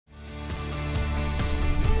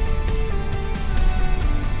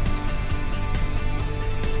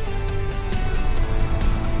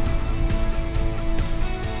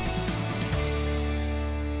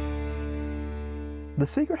The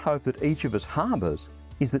secret hope that each of us harbours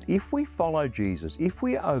is that if we follow Jesus, if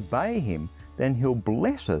we obey Him, then He'll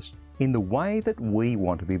bless us in the way that we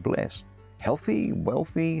want to be blessed. Healthy,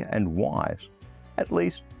 wealthy and wise. At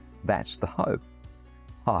least that's the hope.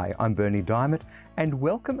 Hi, I'm Bernie Diamond and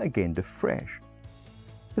welcome again to Fresh.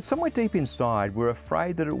 But somewhere deep inside we're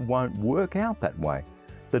afraid that it won't work out that way,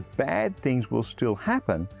 that bad things will still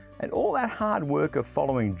happen and all that hard work of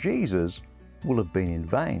following Jesus will have been in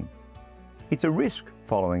vain. It's a risk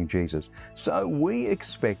following Jesus, so we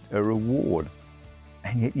expect a reward.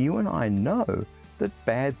 And yet you and I know that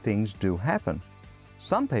bad things do happen.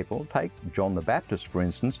 Some people, take John the Baptist for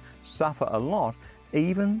instance, suffer a lot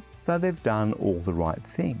even though they've done all the right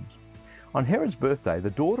things. On Herod's birthday,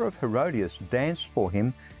 the daughter of Herodias danced for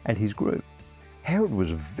him and his group. Herod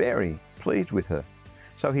was very pleased with her,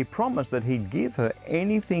 so he promised that he'd give her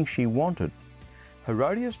anything she wanted.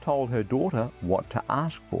 Herodias told her daughter what to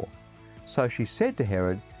ask for. So she said to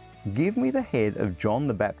Herod, "Give me the head of John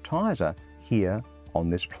the Baptizer here on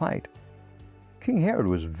this plate." King Herod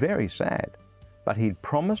was very sad, but he'd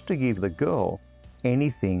promised to give the girl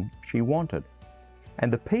anything she wanted.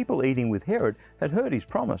 And the people eating with Herod had heard his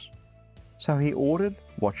promise. So he ordered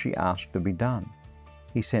what she asked to be done.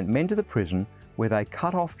 He sent men to the prison where they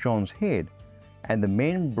cut off John's head, and the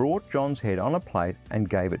men brought John's head on a plate and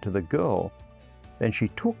gave it to the girl. Then she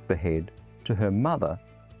took the head to her mother,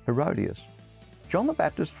 Herodias. John the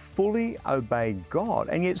Baptist fully obeyed God,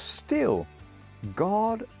 and yet still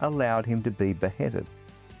God allowed him to be beheaded.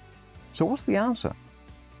 So what's the answer?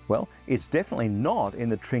 Well, it's definitely not in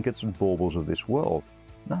the trinkets and baubles of this world.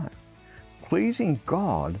 No. Pleasing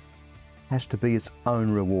God has to be its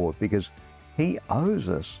own reward because He owes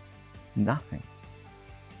us nothing.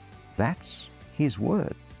 That's His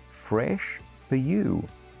word, fresh for you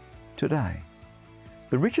today.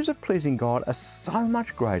 The riches of pleasing God are so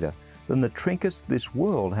much greater than the trinkets this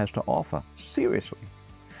world has to offer. Seriously.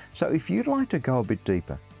 So if you'd like to go a bit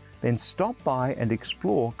deeper, then stop by and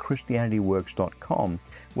explore ChristianityWorks.com,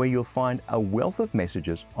 where you'll find a wealth of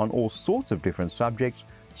messages on all sorts of different subjects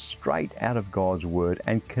straight out of God's Word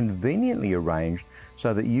and conveniently arranged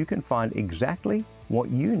so that you can find exactly what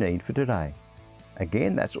you need for today.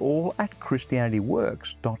 Again, that's all at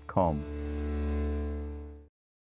ChristianityWorks.com.